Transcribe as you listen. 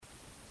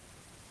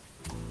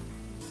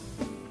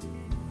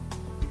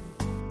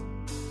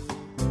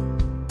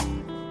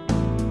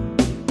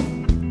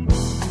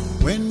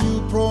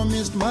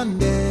promised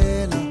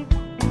Mandela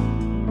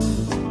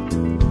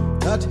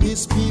that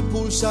his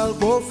people shall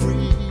go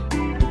free.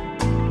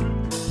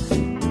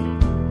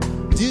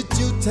 Did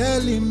you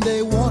tell him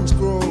they won't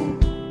grow?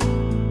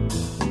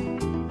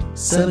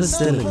 Service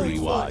Delivery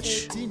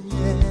Watch.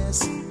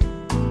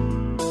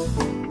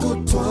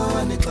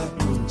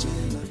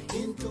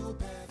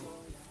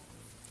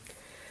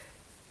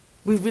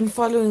 We've been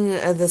following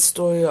the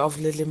story of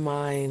Lily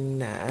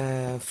Mine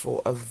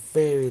for a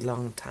very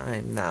long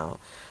time now.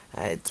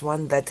 It's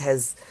one that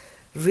has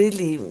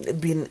really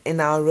been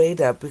in our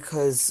radar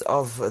because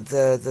of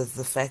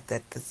the fact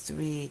that the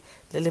 3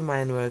 Lily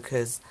Mine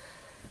workers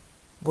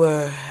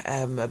were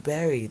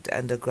buried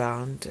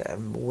underground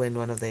when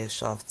one of their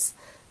shafts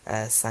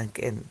sunk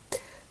in.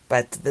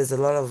 But there's a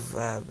lot of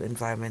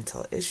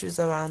environmental issues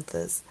around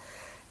this,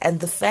 and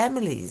the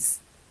families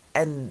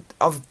and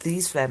of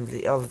these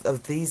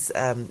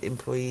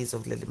employees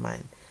of Lily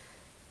Mine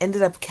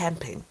ended up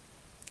camping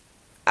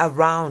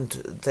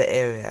around the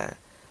area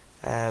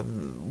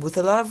with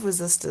a lot of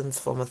resistance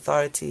from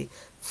authority,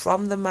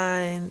 from the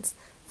mines,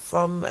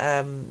 from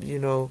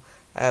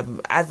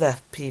other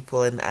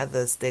people and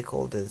other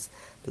stakeholders.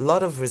 A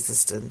lot of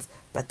resistance,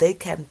 but they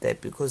camped there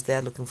because they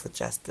are looking for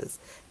justice.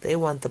 They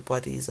want the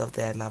bodies of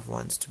their loved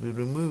ones to be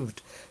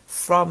removed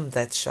from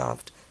that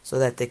shaft so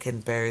that they can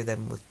bury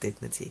them with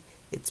dignity.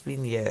 It's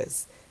been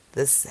years.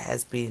 This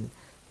has been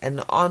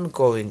an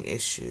ongoing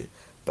issue.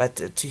 But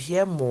to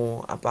hear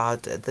more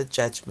about the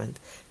judgment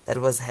that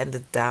was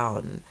handed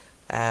down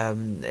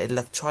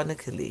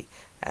electronically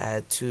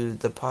to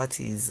the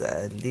party's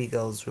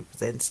legal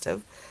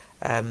representative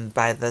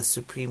by the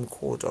Supreme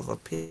Court of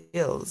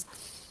Appeals,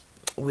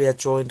 we are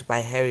joined by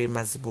Harry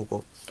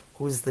Mazibuko,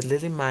 who is the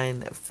Lily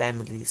Mine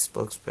family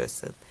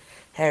spokesperson.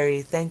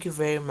 Harry, thank you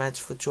very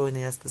much for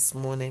joining us this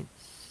morning.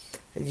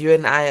 You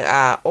and I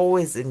are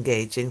always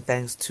engaging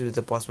thanks to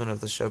the bossman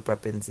of the show,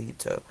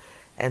 Brabenzito.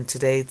 And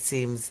today it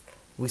seems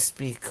we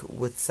speak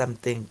with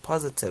something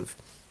positive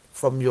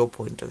from your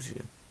point of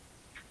view.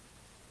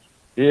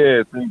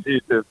 Yes,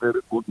 indeed. A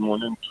very good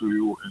morning to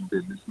you and the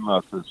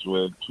listeners as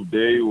well.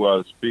 Today we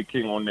are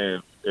speaking on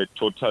a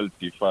total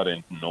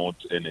different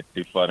note and a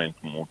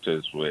different mood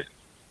as well.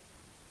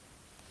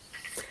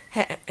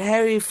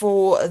 Harry,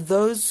 for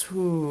those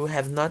who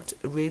have not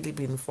really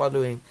been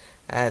following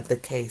the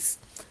case,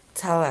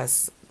 tell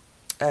us,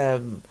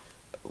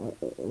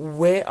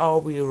 where are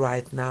we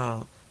right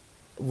now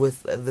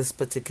with this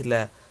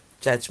particular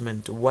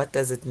judgment? What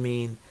does it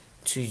mean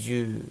to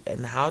you,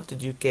 and how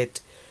did you get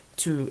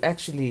to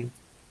actually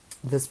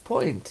this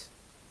point?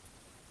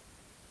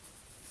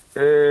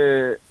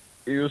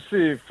 You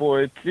see,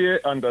 for a clear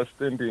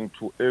understanding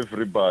to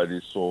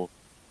everybody, so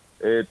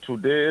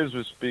today as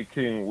we're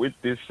speaking with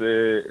this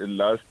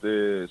last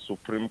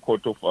Supreme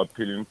Court of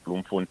Appeal in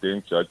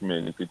Bloemfontein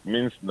judgment, it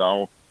means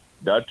now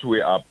that we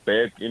are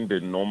back in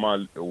the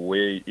normal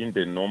way, in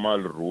the normal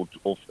route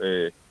of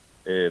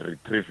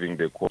retrieving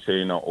the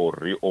container or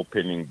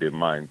reopening the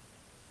mine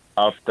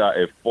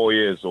after 4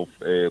 years of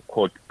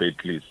court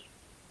battles.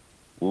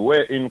 We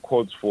were in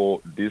courts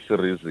for this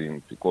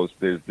reason because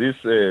there's this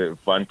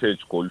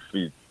Vantage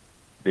Goldfields,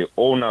 the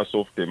owners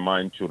of the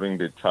mine during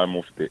the time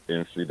of the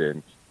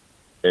incident.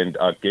 And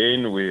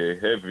again, we're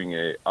having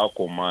a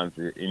Ackermans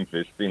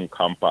investing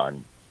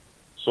company.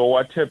 So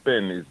what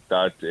happened is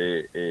that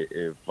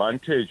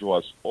Vantage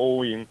was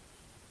owing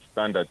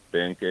Standard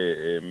Bank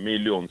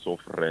millions of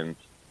rand,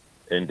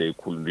 and they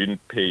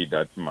couldn't pay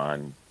that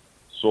money.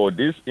 So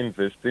this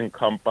investing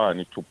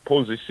company, to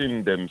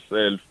position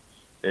themselves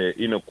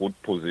in a good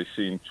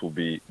position to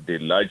be the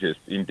largest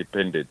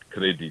independent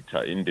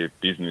creditor in the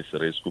business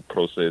rescue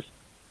process,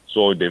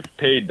 so they've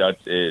paid that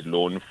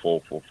loan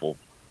for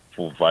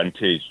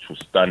Vantage to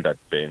Standard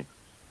Bank.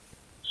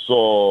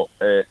 So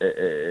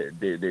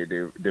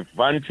the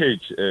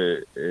Vantage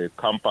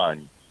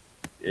company,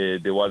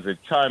 there was a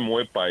time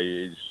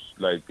whereby,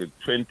 like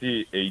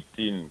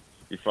 2018,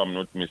 if I'm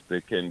not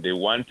mistaken, they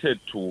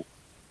wanted to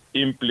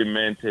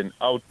implement an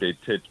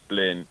outdated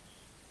plan.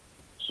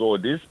 So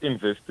this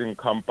investing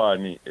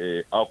company,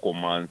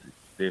 Ackermans,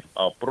 they've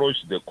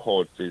approached the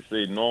court. They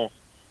say, no,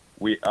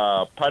 we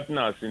are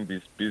partners in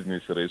this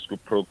business rescue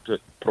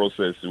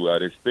process. We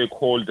are a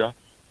stakeholder.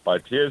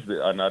 But here's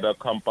another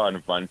company,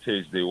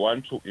 Vantage. They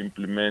want to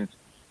implement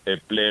a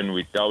plan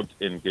without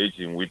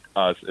engaging with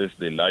us as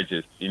the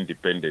largest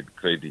independent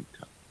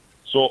creditor.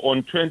 So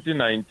on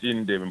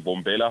 2019, the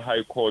Mbombela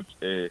High Court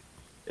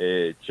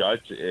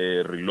Judge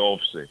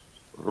Reloves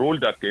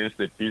ruled against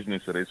the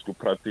business rescue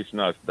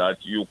practitioners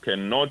that you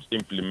cannot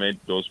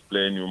implement those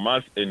plans. You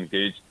must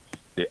engage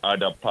the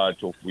other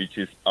part, of which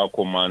is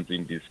Ackermans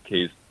in this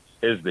case,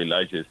 as the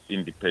largest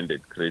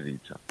independent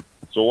creditor.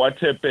 So what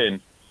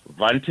happened?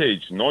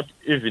 Vantage, not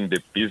even the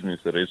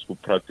business rescue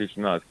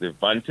practitioners, the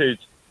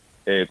Vantage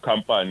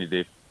company,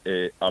 they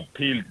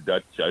appealed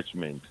that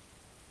judgment.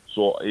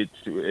 So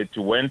it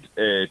went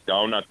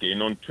down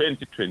again on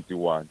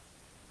 2021.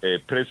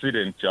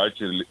 President Judge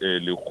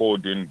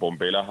Lekgodi in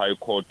Mbombela High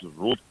Court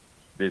ruled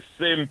the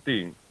same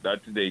thing,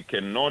 that they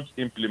cannot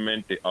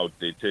implement the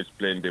outdated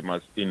plan. They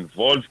must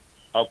involve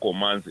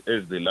Akomanzi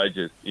as the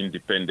largest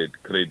independent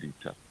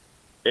creditor.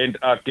 And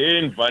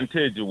again,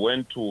 Vantage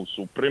went to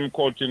Supreme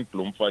Court in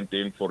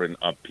Bloemfontein for an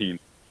appeal.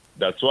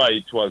 That's why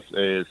it was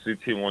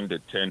sitting on the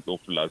 10th of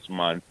last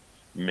month,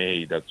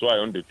 May. That's why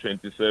on the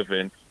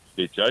 27th,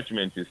 the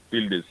judgment is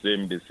still the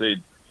same. They said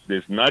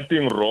there's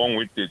nothing wrong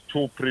with the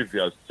two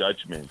previous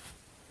judgments.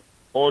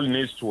 All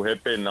needs to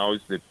happen now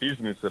is the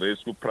business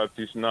rescue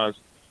practitioners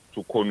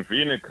to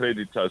convene a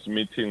creditors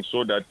meeting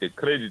so that the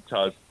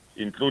creditors,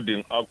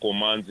 including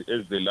Akomanzi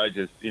as the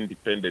largest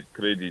independent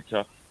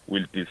creditor,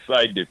 will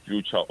decide the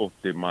future of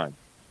the man.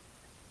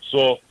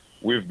 So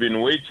we've been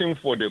waiting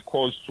for the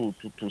courts to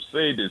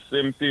say the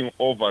same thing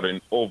over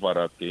and over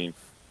again.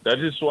 That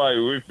is why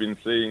we've been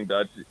saying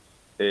that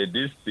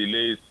this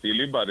delay is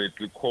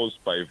deliberately caused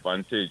by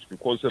Vantage,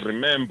 because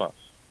remember,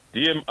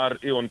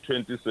 DMRE on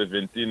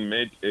 2017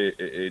 made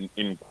an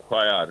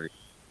inquiry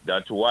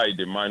that why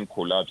the mine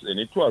collapsed, and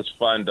it was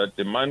found that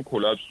the mine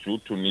collapsed due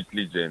to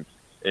negligence,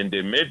 and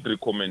they made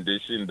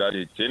recommendation that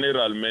the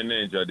general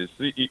manager, the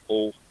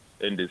CEO,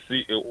 and the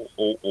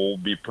COO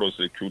be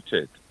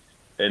prosecuted.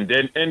 And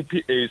then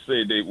NPA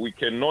said that we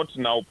cannot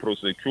now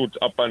prosecute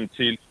up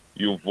until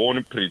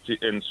Yvonne Pretty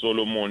and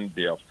Solomon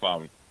they are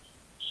found.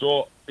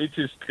 So it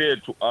is clear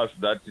to us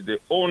that the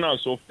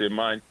owners of the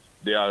mine,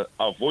 they are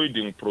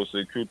avoiding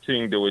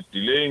prosecuting. They were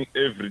delaying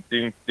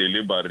everything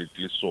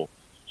deliberately.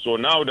 So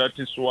now that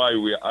is why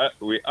we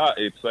are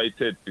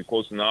excited,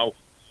 because now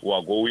we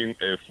are going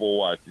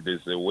forward.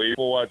 There's a way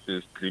forward.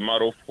 There's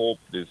glimmer of hope.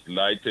 There's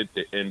light at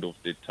the end of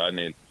the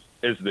tunnel.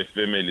 As the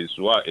families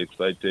who are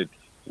excited,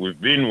 we've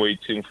been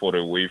waiting for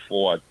a way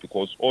forward,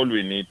 because all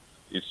we need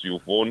is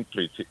Yvonne,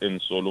 Pretty, and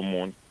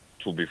Solomon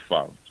to be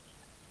found.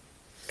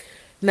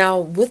 Now,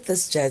 with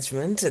this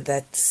judgment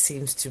that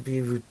seems to be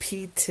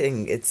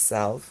repeating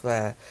itself,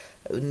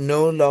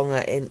 no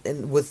longer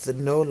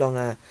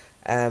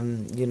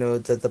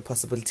the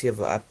possibility of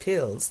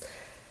appeals,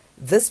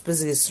 this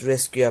business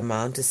rescue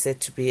amount is said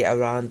to be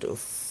around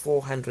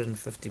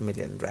 450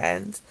 million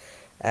rand,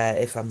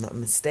 if I'm not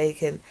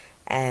mistaken.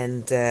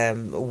 And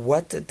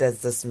what does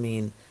this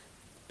mean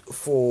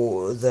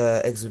for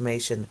the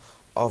exhumation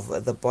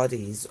of the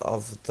bodies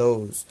of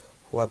those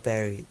who are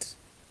buried?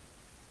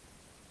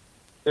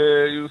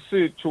 You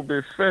see, to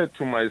be fair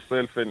to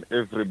myself and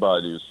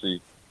everybody, you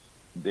see,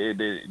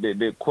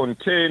 the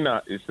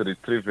container is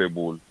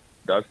retrievable.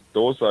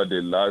 Those are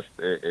the last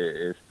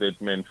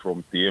statement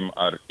from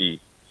DMRE,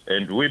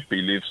 and we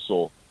believe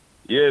so.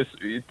 Yes,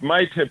 it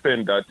might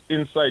happen that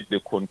inside the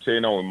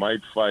container we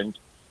might find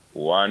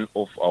one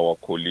of our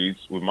colleagues,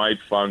 we might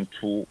find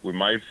two, we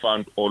might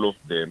find all of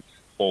them,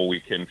 or we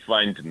can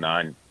find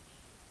none.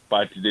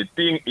 But the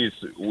thing is,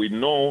 we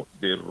know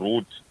the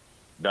route,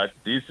 that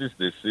this is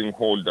the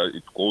sinkhole, that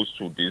it goes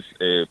to this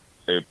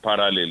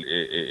parallel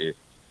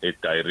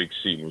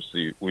direction. You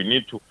see, we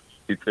need to,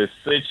 it's a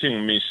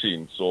searching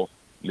mission. So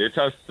let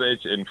us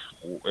search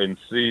and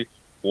see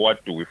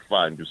what do we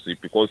find, you see,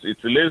 because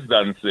it's less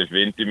than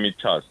 70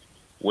 meters,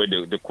 where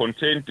the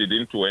content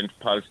didn't went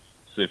past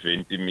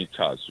 70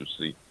 meters, you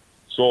see.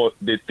 So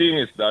the thing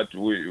is that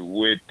we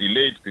were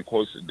delayed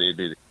because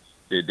the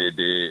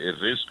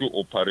rescue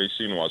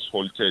operation was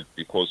halted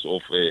because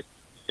of a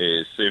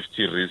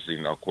safety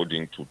reason,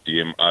 according to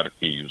DMRE,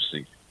 you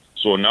see.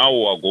 So now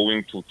we are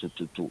going to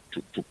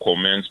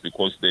commence,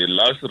 because the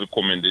last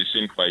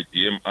recommendation by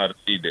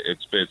DMRE, the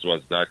experts,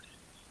 was that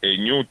a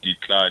new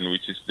decline,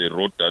 which is the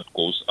road that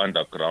goes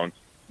underground,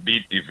 be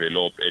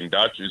developed, and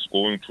that is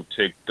going to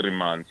take 3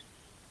 months.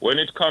 When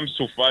it comes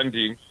to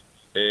funding,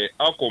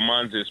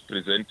 Akomanzi has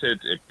presented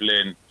a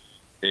plan,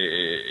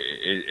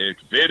 a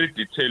very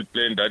detailed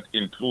plan that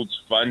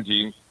includes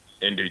funding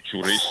and the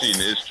duration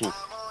as to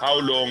how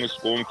long it's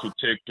going to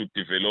take to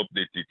develop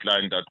the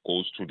decline that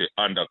goes to the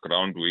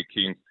underground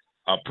working,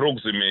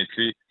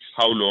 approximately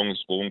how long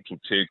it's going to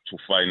take to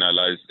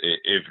finalize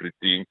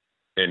everything,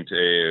 and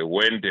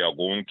when they are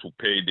going to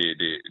pay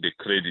the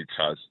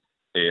creditors,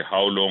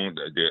 how long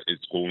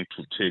it's going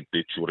to take,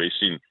 the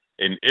duration,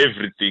 and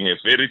everything. A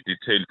very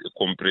detailed,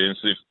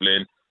 comprehensive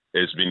plan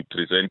has been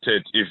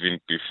presented even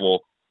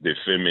before the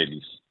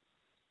families.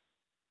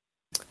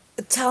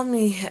 Tell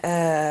me,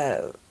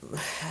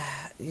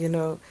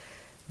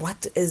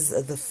 what is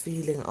the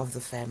feeling of the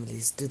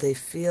families? Do they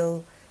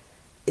feel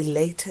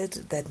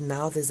elated that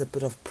now there's a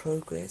bit of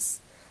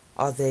progress?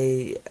 Are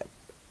they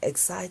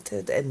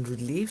excited and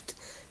relieved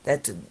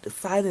that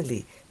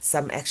finally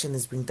some action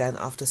is being done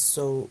after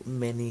so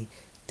many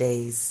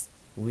days,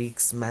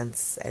 weeks,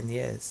 months, and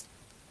years?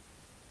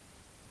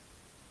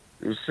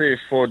 You see,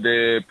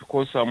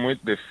 because I'm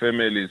with the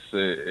families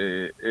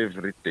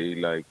every day,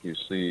 like you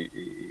see,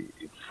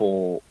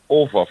 for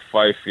over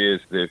 5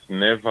 years, they've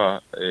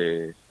never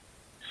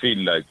feel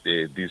like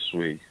they're this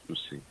way, you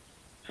see.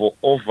 For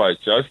over,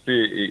 just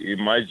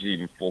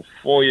imagine, for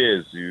 4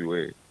 years,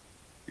 you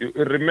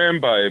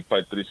remember,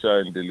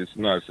 Patricia and the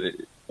listeners,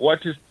 what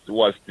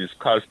was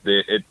discussed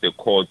there at the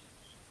court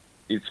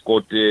it's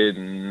got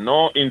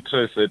no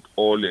interest at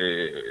all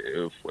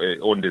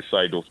on the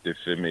side of the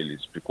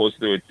families, because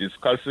they were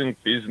discussing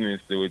business,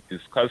 they were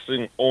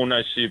discussing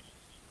ownership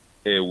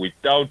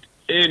without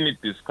any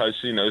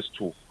discussion as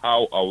to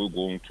how are we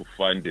going to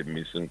find the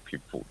missing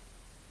people.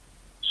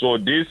 So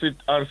this, it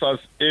answers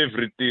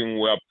everything.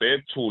 We are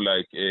back to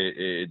like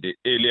the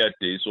earlier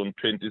days on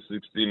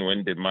 2016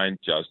 when the mine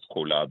just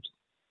collapsed,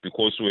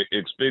 because we're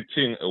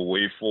expecting a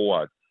way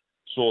forward.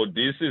 So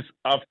this is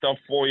after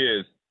 4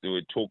 years, they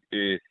were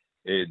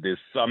there's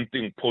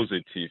something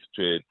positive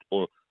to it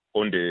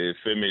on the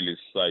family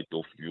side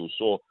of view.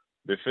 So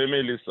the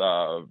families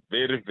are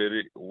very,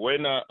 very,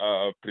 when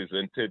I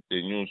presented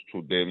the news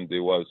to them,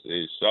 there was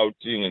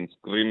shouting and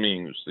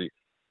screaming, you see,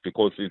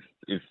 because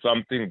it's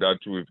something that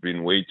we've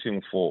been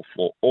waiting for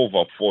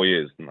over 4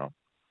 years now.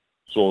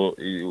 So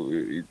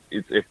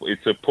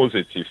it's a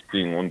positive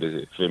thing on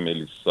the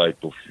family side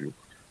of view.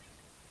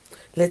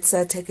 Let's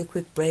take a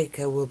quick break.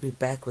 We'll be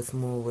back with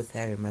more with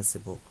Harry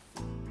Mazibuko.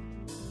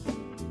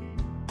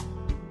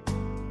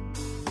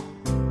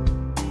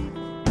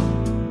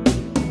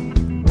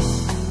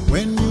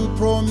 When you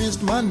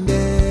promised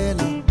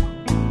Mandela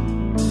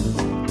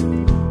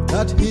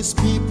that his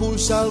people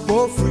shall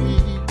go free,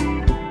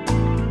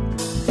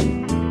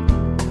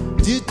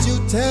 did you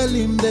tell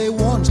him they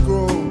won't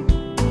grow?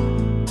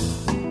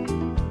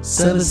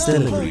 Service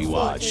Delivery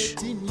Watch.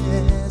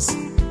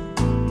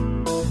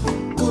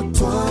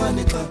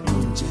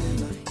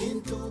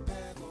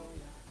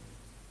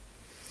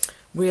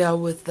 We are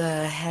with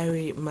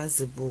Harry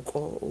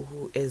Mazibuko,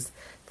 who is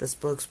the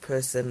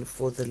spokesperson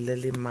for the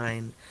Lily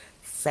Mine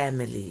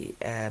family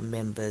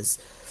members.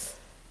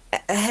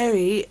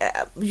 Harry,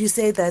 you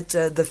say that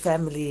the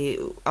family,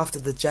 after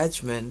the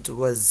judgment,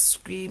 was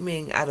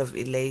screaming out of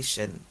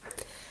elation.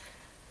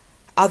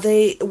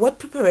 What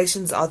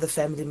preparations are the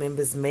family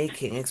members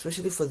making,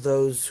 especially for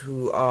those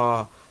who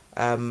are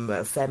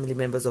family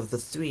members of the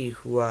three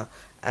who are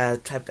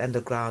trapped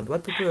underground?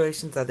 What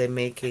preparations are they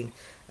making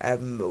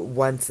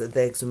once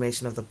the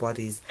exhumation of the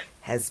bodies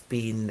has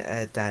been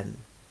done?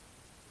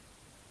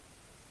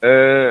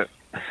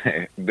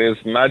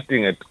 There's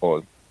nothing at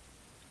all.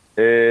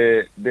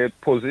 The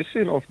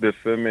position of the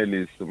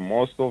families,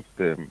 most of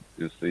them,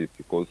 you see,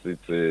 because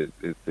it's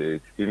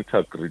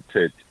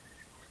integrated.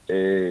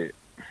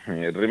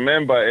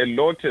 Remember, a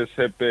lot has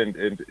happened,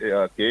 and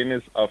again,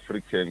 as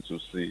Africans, you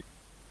see,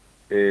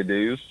 there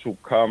used to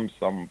come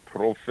some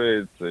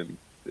prophets and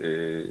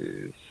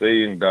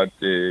saying that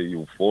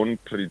Yvonne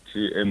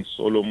Pretty and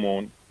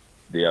Solomon,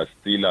 they are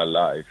still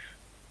alive.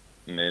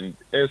 And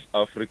as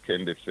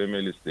African, the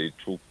families, they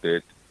took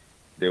that.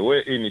 There were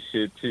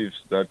initiatives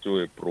that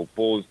were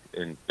proposed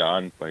and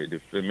done by the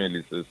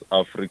families as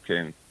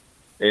Africans.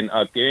 And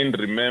again,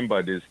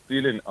 remember, there's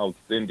still an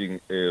outstanding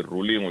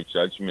ruling or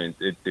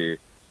judgment at the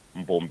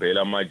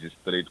Mbombela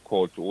Magistrate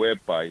Court,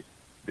 whereby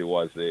there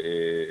was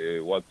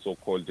what's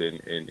so-called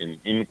an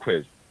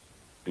inquest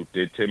to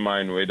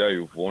determine whether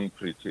Yvonne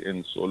Pretty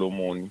and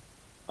Solomon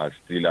are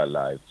still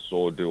alive.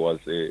 So there was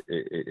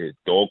a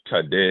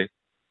doctor there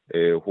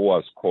who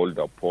was called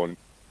upon,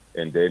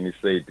 and then he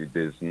said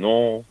there's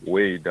no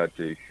way that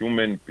a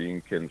human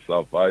being can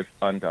survive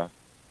under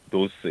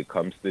those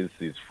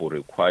circumstances for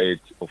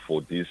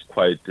this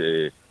quite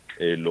a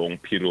long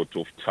period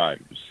of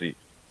time, you see.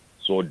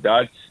 So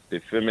that the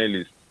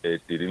families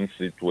didn't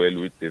sit well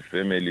with the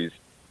families,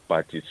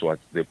 but it's what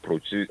the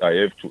procedure. I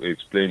have to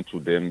explain to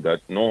them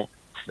that no,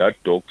 that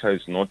doctor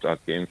is not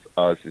against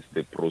us. It's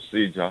the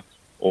procedure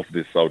of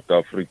the South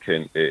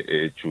African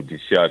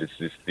judiciary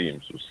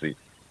systems, you see.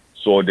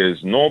 So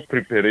there's no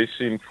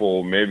preparation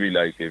for maybe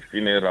like a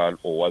funeral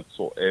or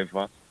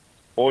whatsoever.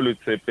 All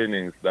it's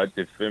happening is that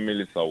the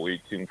families are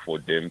waiting for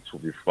them to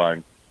be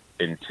found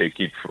and take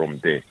it from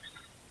there.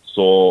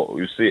 So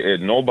you see,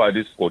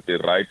 nobody's got the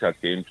right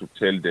again to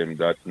tell them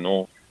that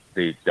no,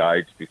 they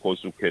died,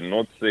 because you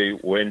cannot say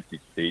when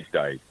did they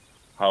die,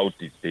 how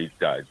did they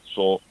die.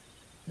 So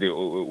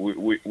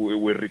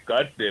we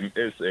regard them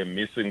as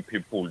missing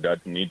people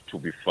that need to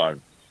be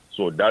found.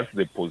 So that's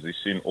the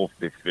position of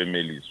the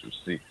families, you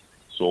see.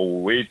 So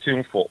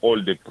waiting for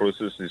all the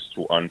processes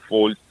to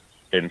unfold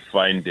and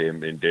find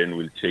them, and then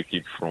we'll take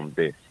it from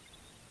there.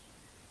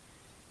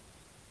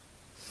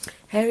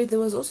 Harry, there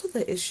was also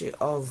the issue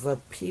of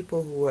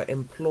people who were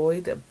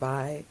employed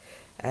by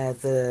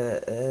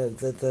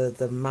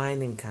the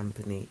mining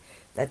company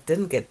that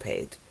didn't get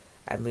paid.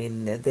 I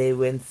mean, they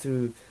went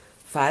through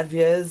 5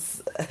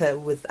 years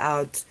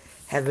without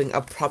having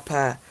a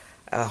proper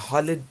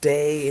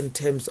holiday in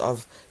terms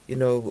of, you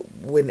know,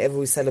 whenever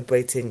we're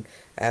celebrating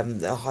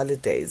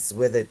holidays,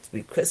 whether it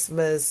be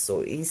Christmas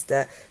or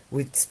Easter,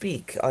 we'd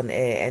speak on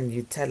air and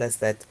you tell us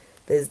that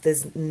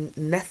there's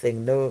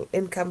nothing, no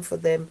income for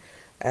them,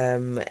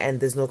 and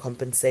there's no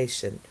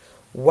compensation.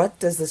 What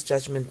does this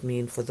judgment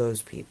mean for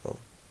those people?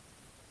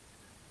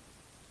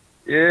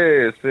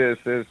 Yes.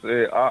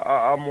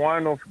 I'm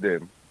one of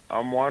them.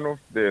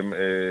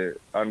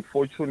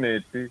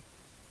 Unfortunately,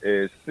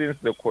 since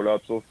the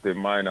collapse of the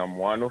mine, I'm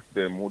one of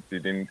them who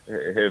didn't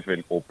have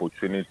an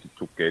opportunity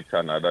to get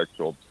another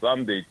job.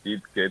 Some, they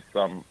did get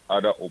some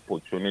other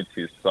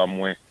opportunities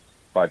somewhere,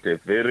 but a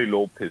very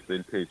low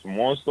percentage.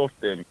 Most of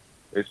them,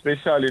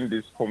 especially in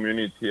this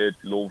community at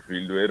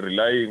Lowville, were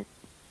relying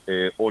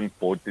on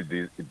both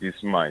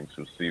these mines,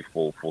 you see,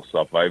 for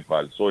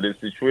survival. So the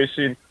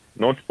situation,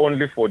 not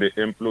only for the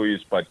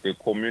employees, but the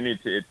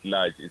community at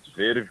large, is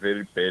very,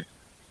 very bad,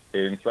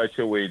 in such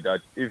a way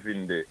that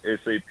even the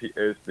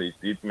SAPS, they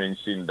did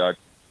mention that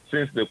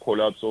since the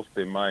collapse of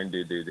the mine,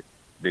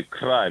 the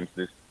crimes,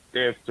 the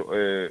theft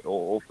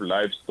of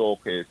livestock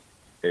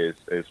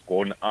has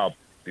gone up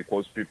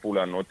because people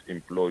are not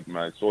employed,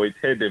 man. So it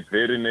had a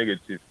very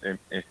negative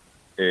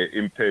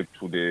impact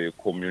to the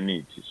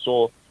community.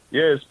 So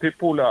yes,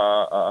 people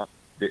are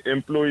the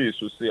employees,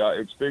 you see, are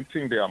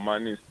expecting their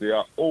monies. They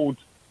are owed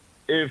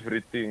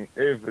everything,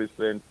 every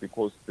cent,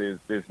 because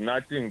there's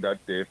nothing that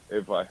they've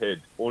ever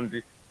had,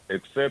 only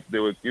except they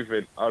were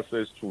given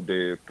access to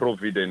the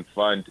Provident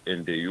Fund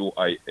and the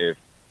UIF.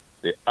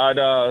 The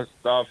other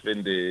staff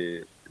and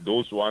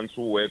those ones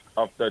who work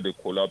after the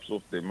collapse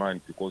of the mine,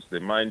 because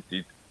the mine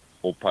did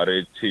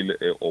operate till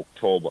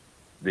October,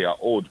 they are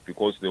owed,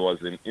 because there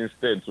was an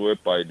instance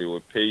whereby they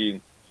were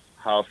paying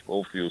half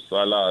of your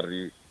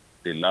salary.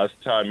 The last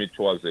time it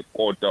was a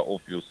quarter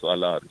of your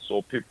salary.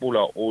 So people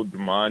are owed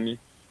money.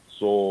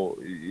 So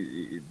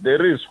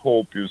there is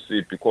hope, you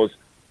see, because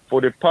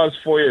for the past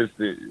 4 years,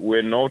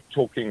 we're not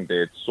talking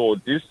that. So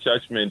this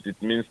judgment,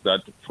 it means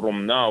that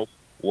from now,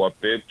 we're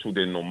back to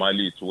the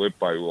normality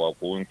whereby we are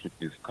going to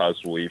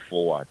discuss way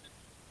forward,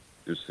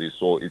 you see.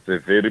 So it's a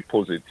very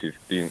positive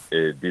thing,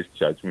 this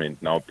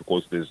judgment now,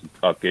 because there's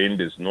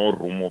no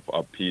room of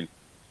appeal.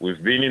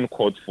 We've been in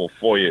court for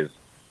 4 years,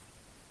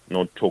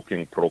 not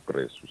talking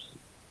progress, you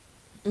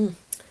see.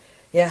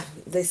 Yeah,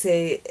 they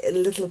say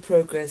little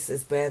progress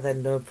is better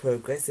than no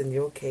progress. In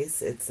your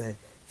case, it's a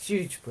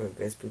huge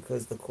progress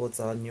because the courts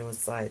are on your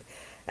side.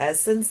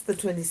 Since the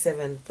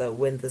 27th,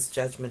 when this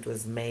judgment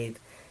was made,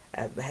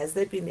 has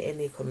there been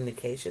any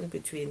communication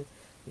between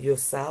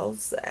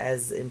yourselves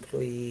as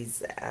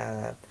employees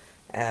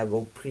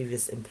or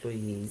previous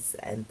employees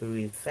and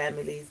bereaved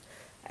families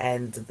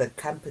and the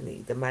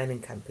company, the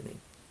mining company?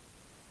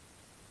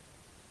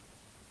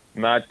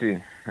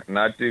 Nothing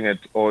at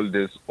all.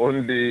 There's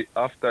only,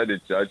 after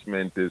the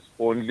judgment, there's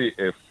only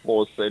a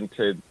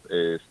 4-sentence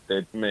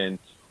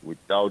statement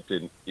without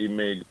an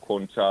email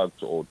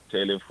contact or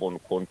telephone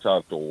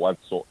contact or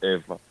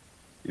whatsoever.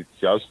 It's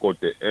just got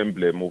the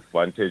emblem of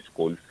Vantage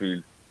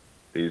Goldfields.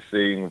 They're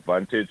saying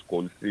Vantage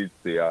Goldfields,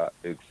 they are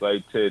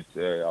excited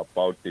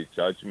about the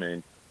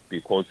judgment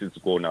because it's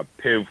going to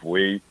pave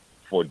way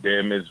for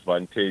them as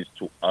Vantage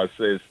to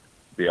access.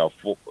 They have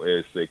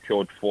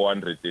secured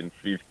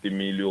 450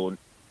 million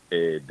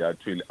that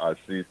will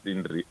assist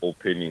in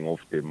reopening of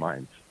the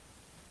mines.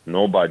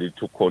 Nobody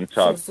to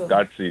contact. So.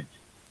 That's it.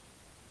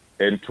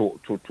 And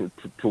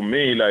to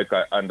me, like,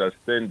 I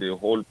understand the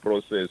whole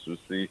process. You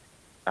see,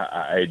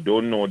 I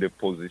don't know the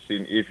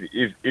position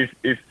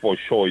if for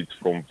sure it's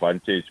from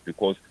Vantage,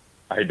 because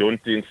I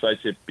don't think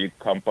such a big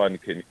company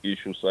can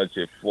issue such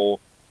a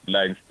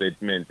 4-line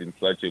statement in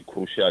such a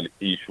crucial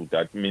issue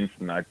that means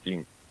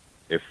nothing.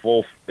 A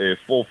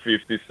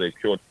 450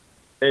 secured,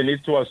 and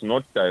it was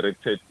not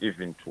directed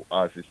even to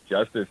us. It's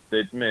just a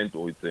statement,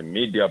 or it's a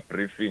media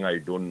briefing. I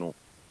don't know.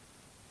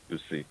 You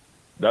see,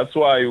 that's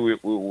why we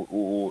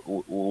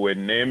were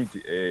named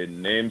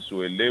names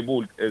were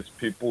labeled as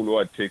people who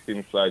are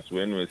taking sides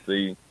when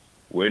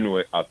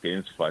we're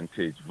against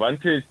Vantage.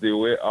 Vantage, they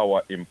were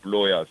our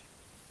employers.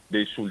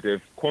 They should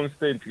have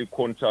constantly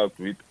contact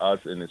with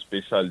us, and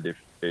especially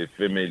the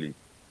family.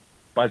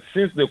 But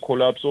since the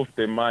collapse of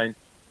the mine,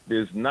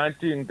 there's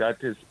nothing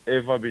that has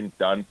ever been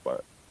done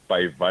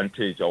by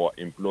Vantage, our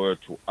employer,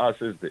 to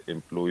us as the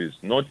employees,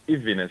 not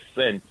even a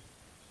cent,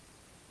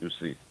 you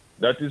see.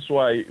 That is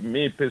why,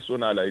 me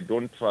personally, I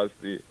don't trust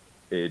this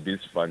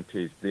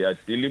Vantage. They are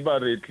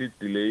deliberately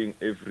delaying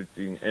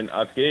everything. And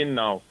again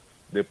now,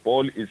 the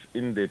ball is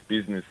in the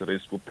business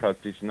rescue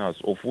practitioners,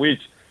 of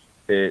which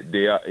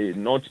they are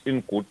not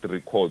in good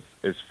records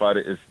as far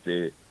as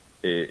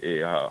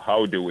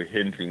how they were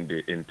handling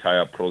the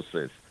entire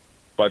process.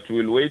 But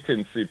we'll wait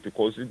and see,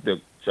 because in the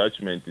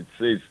judgment it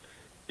says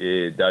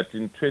that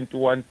in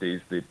 21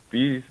 days the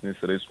business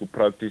rescue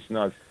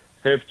practitioners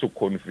have to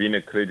convene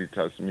a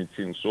creditors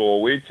meeting. So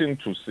we're waiting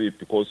to see,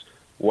 because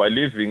we're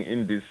living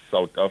in this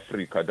South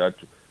Africa that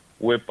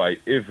whereby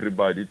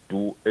everybody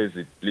do as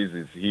it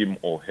pleases him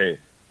or her.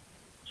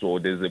 So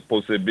there's a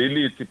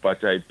possibility,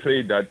 but I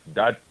pray that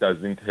that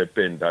doesn't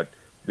happen, that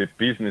the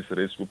business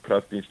rescue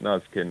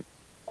practitioners can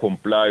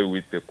comply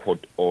with the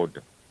court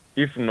order.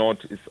 If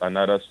not, it's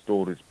another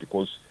story,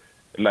 because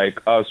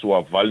like us who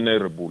are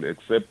vulnerable,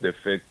 except the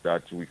fact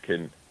that we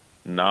can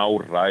now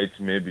write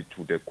maybe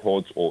to the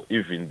courts, or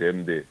even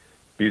them, the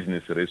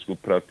business rescue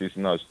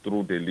practitioners,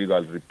 through the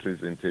legal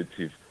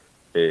representative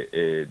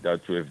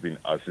that we have been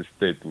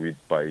assisted with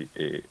by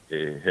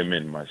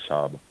Herman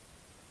Mashaba,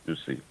 you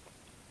see.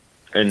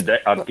 And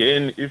that,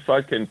 again, if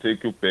I can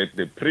take you back,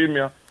 the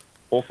Premier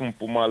of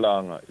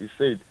Mpumalanga, he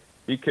said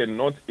he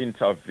cannot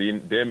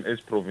intervene, them as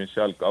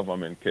provincial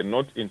government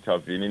cannot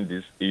intervene in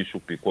this issue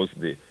because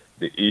the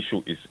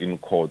issue is in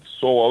court.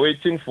 So we're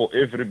waiting for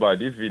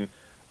everybody, even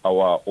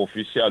our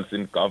officials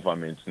in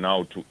government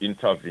now, to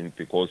intervene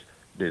because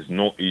there's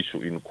no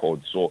issue in court.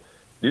 So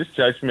this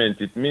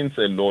judgment, it means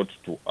a lot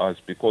to us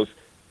because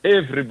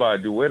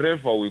everybody,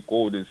 wherever we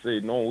go, they say,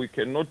 no, we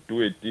cannot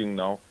do a thing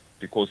now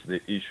because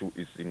the issue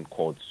is in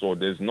court. So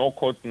there's no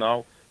court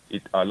now.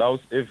 It allows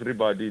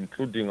everybody,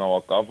 including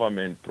our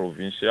government,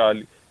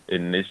 provincial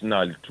and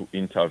national, to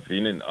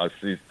intervene and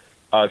assist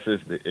us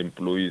as the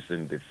employees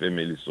and the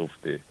families of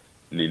the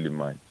Lily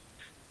Mine.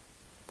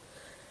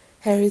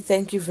 Harry,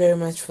 thank you very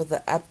much for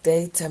the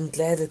update. I'm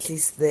glad at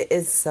least there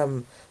is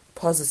some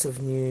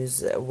positive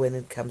news when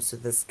it comes to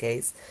this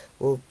case.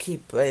 We'll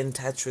keep in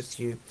touch with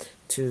you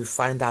to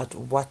find out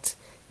what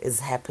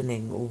is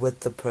happening with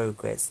the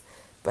progress.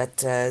 But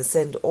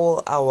send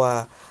all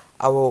our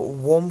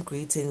warm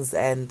greetings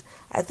and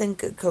I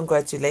think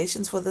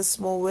congratulations for this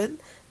small win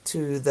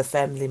to the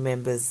family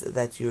members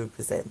that you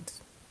represent.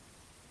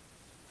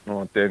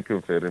 No, thank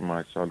you very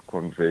much. I'll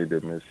convey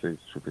the message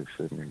to the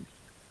families.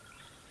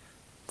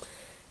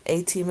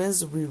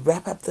 A-teamers, we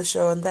wrap up the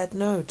show on that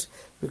note.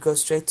 We go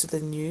straight to the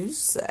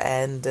news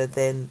and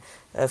then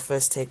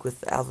First Take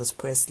with Elvis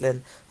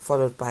Preslin,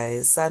 followed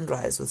by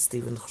Sunrise with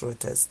Stephen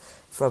Grootes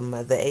from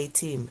the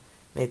A-team.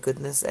 May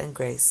goodness and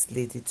grace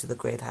lead you to the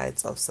great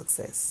heights of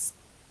success.